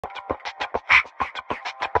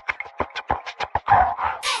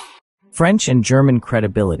French and German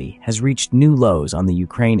credibility has reached new lows on the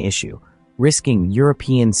Ukraine issue, risking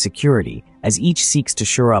European security as each seeks to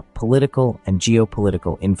shore up political and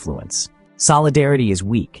geopolitical influence. Solidarity is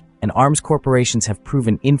weak, and arms corporations have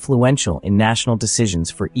proven influential in national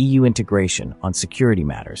decisions for EU integration on security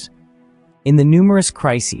matters. In the numerous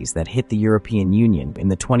crises that hit the European Union in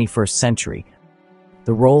the 21st century,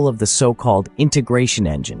 the role of the so-called integration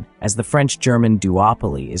engine, as the French-German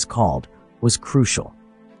duopoly is called, was crucial.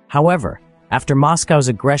 However, after Moscow's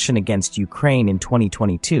aggression against Ukraine in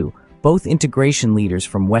 2022, both integration leaders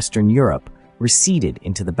from Western Europe receded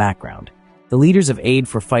into the background. The leaders of aid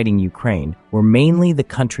for fighting Ukraine were mainly the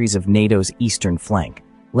countries of NATO's eastern flank,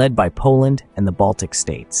 led by Poland and the Baltic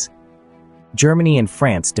states. Germany and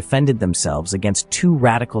France defended themselves against two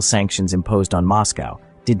radical sanctions imposed on Moscow,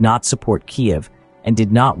 did not support Kiev, and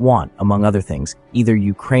did not want, among other things, either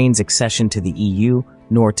Ukraine's accession to the EU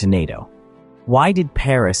nor to NATO. Why did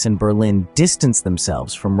Paris and Berlin distance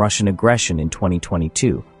themselves from Russian aggression in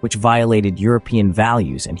 2022, which violated European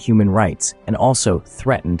values and human rights and also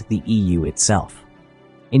threatened the EU itself?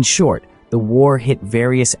 In short, the war hit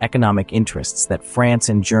various economic interests that France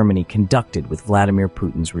and Germany conducted with Vladimir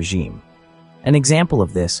Putin's regime. An example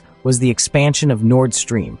of this was the expansion of Nord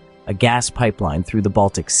Stream, a gas pipeline through the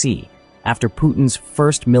Baltic Sea, after Putin's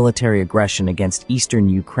first military aggression against eastern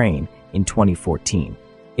Ukraine in 2014.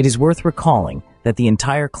 It is worth recalling that the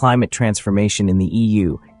entire climate transformation in the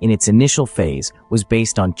EU in its initial phase was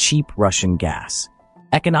based on cheap Russian gas.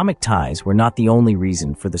 Economic ties were not the only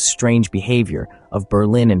reason for the strange behavior of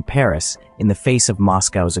Berlin and Paris in the face of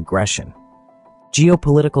Moscow's aggression.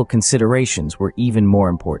 Geopolitical considerations were even more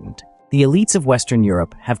important. The elites of Western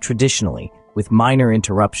Europe have traditionally, with minor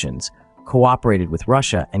interruptions, cooperated with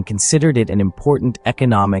Russia and considered it an important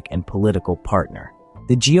economic and political partner.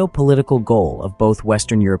 The geopolitical goal of both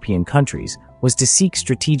Western European countries was to seek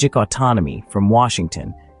strategic autonomy from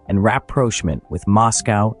Washington and rapprochement with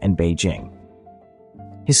Moscow and Beijing.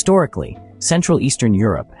 Historically, Central Eastern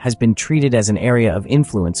Europe has been treated as an area of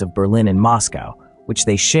influence of Berlin and Moscow, which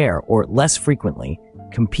they share or, less frequently,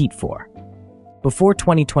 compete for. Before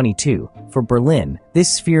 2022, for Berlin,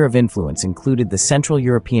 this sphere of influence included the Central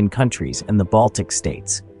European countries and the Baltic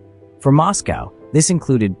states. For Moscow, this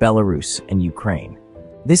included Belarus and Ukraine.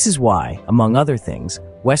 This is why, among other things,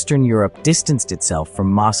 Western Europe distanced itself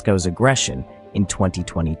from Moscow's aggression in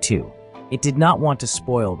 2022. It did not want to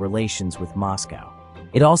spoil relations with Moscow.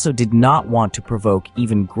 It also did not want to provoke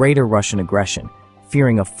even greater Russian aggression,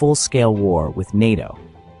 fearing a full-scale war with NATO.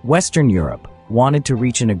 Western Europe wanted to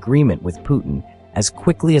reach an agreement with Putin as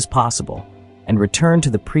quickly as possible and return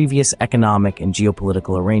to the previous economic and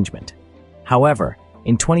geopolitical arrangement. However,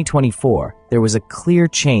 in 2024, there was a clear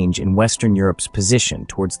change in Western Europe's position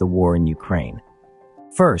towards the war in Ukraine.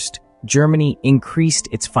 First, Germany increased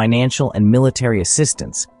its financial and military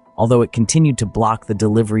assistance, although it continued to block the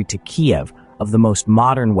delivery to Kiev of the most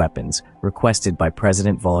modern weapons requested by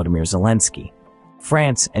President Volodymyr Zelensky.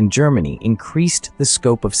 France and Germany increased the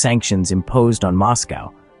scope of sanctions imposed on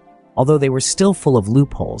Moscow, although they were still full of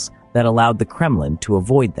loopholes that allowed the Kremlin to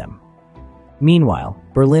avoid them. Meanwhile,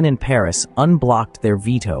 Berlin and Paris unblocked their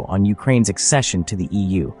veto on Ukraine's accession to the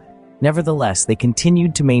EU. Nevertheless, they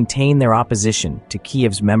continued to maintain their opposition to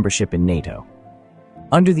Kiev's membership in NATO.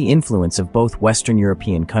 Under the influence of both Western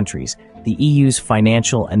European countries, the EU's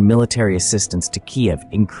financial and military assistance to Kiev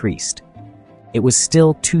increased. It was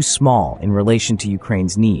still too small in relation to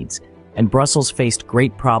Ukraine's needs, and Brussels faced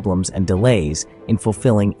great problems and delays in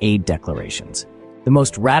fulfilling aid declarations. The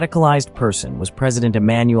most radicalized person was President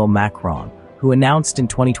Emmanuel Macron, who announced in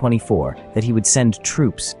 2024 that he would send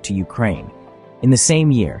troops to Ukraine. In the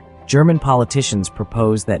same year, German politicians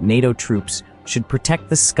proposed that NATO troops should protect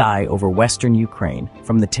the sky over western Ukraine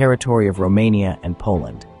from the territory of Romania and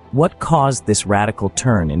Poland. What caused this radical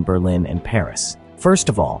turn in Berlin and Paris? First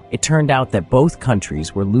of all, it turned out that both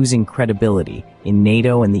countries were losing credibility in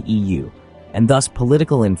NATO and the EU, and thus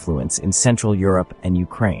political influence in Central Europe and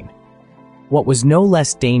Ukraine. What was no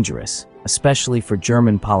less dangerous, especially for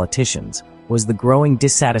German politicians, was the growing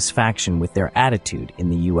dissatisfaction with their attitude in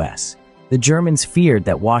the US. The Germans feared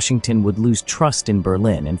that Washington would lose trust in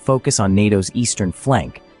Berlin and focus on NATO's eastern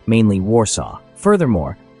flank, mainly Warsaw.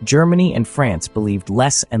 Furthermore, Germany and France believed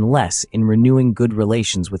less and less in renewing good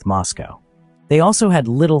relations with Moscow. They also had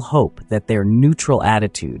little hope that their neutral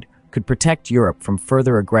attitude could protect Europe from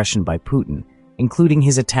further aggression by Putin, including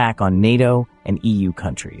his attack on NATO and EU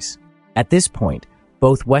countries. At this point,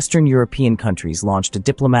 both Western European countries launched a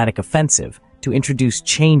diplomatic offensive to introduce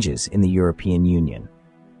changes in the European Union.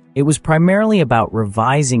 It was primarily about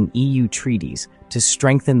revising EU treaties to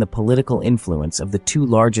strengthen the political influence of the two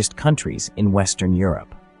largest countries in Western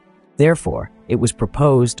Europe. Therefore, it was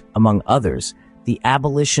proposed, among others, the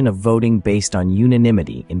abolition of voting based on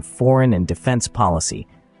unanimity in foreign and defense policy,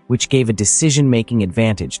 which gave a decision-making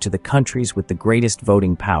advantage to the countries with the greatest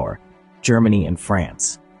voting power, Germany and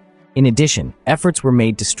France. In addition, efforts were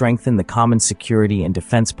made to strengthen the Common Security and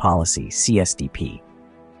Defense Policy, CSDP.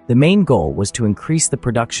 The main goal was to increase the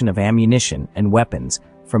production of ammunition and weapons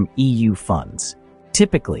from EU funds.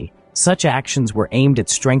 Typically, such actions were aimed at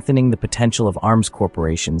strengthening the potential of arms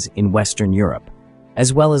corporations in Western Europe,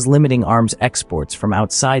 as well as limiting arms exports from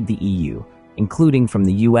outside the EU, including from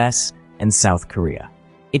the US and South Korea.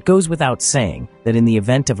 It goes without saying that in the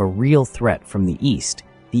event of a real threat from the East,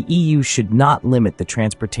 the EU should not limit the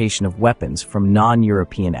transportation of weapons from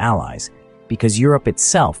non-European allies, because Europe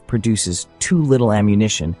itself produces too little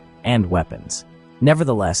ammunition and weapons.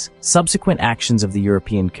 Nevertheless, subsequent actions of the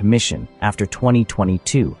European Commission after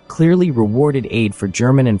 2022 clearly rewarded aid for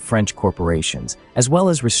German and French corporations, as well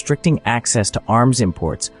as restricting access to arms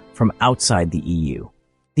imports from outside the EU.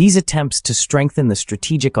 These attempts to strengthen the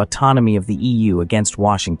strategic autonomy of the EU against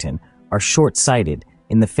Washington are short-sighted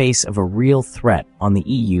in the face of a real threat on the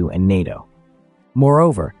EU and NATO.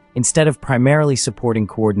 Moreover, instead of primarily supporting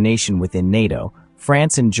coordination within NATO,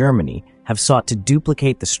 France and Germany have sought to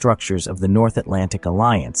duplicate the structures of the North Atlantic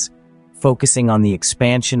Alliance, focusing on the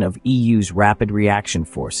expansion of EU's Rapid Reaction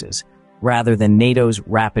Forces, rather than NATO's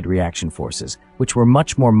Rapid Reaction Forces, which were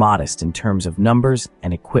much more modest in terms of numbers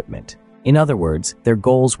and equipment. In other words, their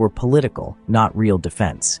goals were political, not real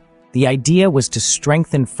defense. The idea was to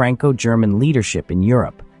strengthen Franco-German leadership in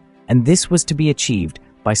Europe, and this was to be achieved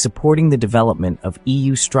by supporting the development of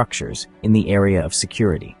EU structures in the area of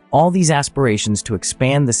security. All these aspirations to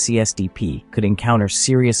expand the CSDP could encounter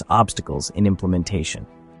serious obstacles in implementation.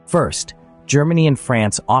 First, Germany and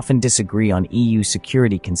France often disagree on EU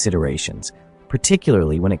security considerations,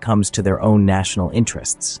 particularly when it comes to their own national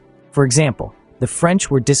interests. For example, the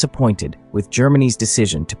French were disappointed with Germany's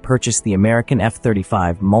decision to purchase the American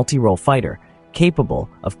F-35 multi-role fighter capable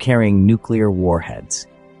of carrying nuclear warheads.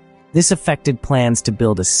 This affected plans to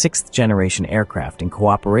build a sixth-generation aircraft in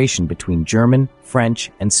cooperation between German,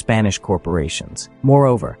 French, and Spanish corporations.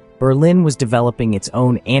 Moreover, Berlin was developing its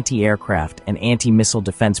own anti-aircraft and anti-missile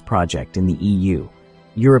defense project in the EU,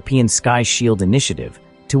 European Sky Shield Initiative,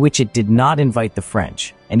 to which it did not invite the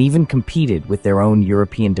French, and even competed with their own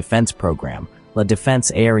European defense program, La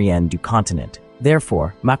Défense Aérienne du Continent.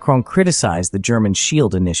 Therefore, Macron criticized the German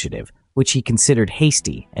Shield Initiative, which he considered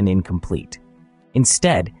hasty and incomplete.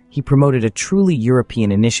 Instead, he promoted a truly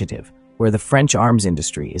European initiative, where the French arms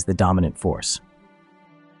industry is the dominant force.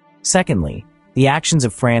 Secondly, the actions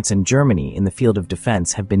of France and Germany in the field of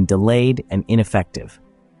defense have been delayed and ineffective.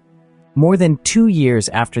 More than 2 years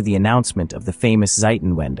after the announcement of the famous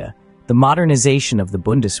Zeitenwende, the modernization of the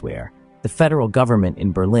Bundeswehr, the federal government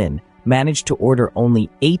in Berlin, managed to order only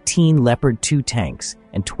 18 Leopard 2 tanks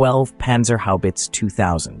and 12 Panzerhaubitze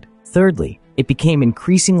 2000. Thirdly, it became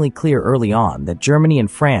increasingly clear early on that Germany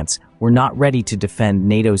and France were not ready to defend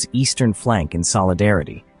NATO's eastern flank in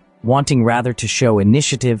solidarity, wanting rather to show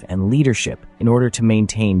initiative and leadership in order to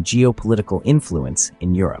maintain geopolitical influence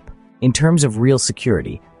in Europe. In terms of real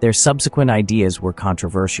security, their subsequent ideas were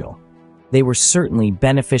controversial. They were certainly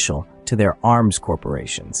beneficial to their arms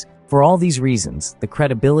corporations. For all these reasons, the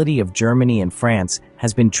credibility of Germany and France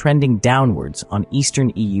has been trending downwards on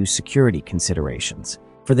Eastern EU security considerations.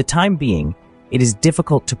 For the time being, it is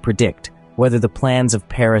difficult to predict whether the plans of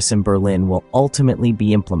Paris and Berlin will ultimately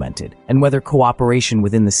be implemented and whether cooperation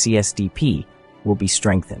within the CSDP will be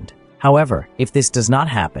strengthened. However, if this does not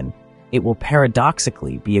happen, it will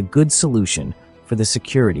paradoxically be a good solution for the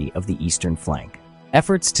security of the eastern flank.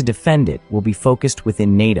 Efforts to defend it will be focused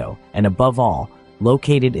within NATO and, above all,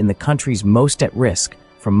 located in the countries most at risk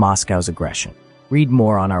from Moscow's aggression. Read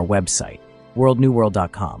more on our website,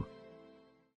 worldnewworld.com.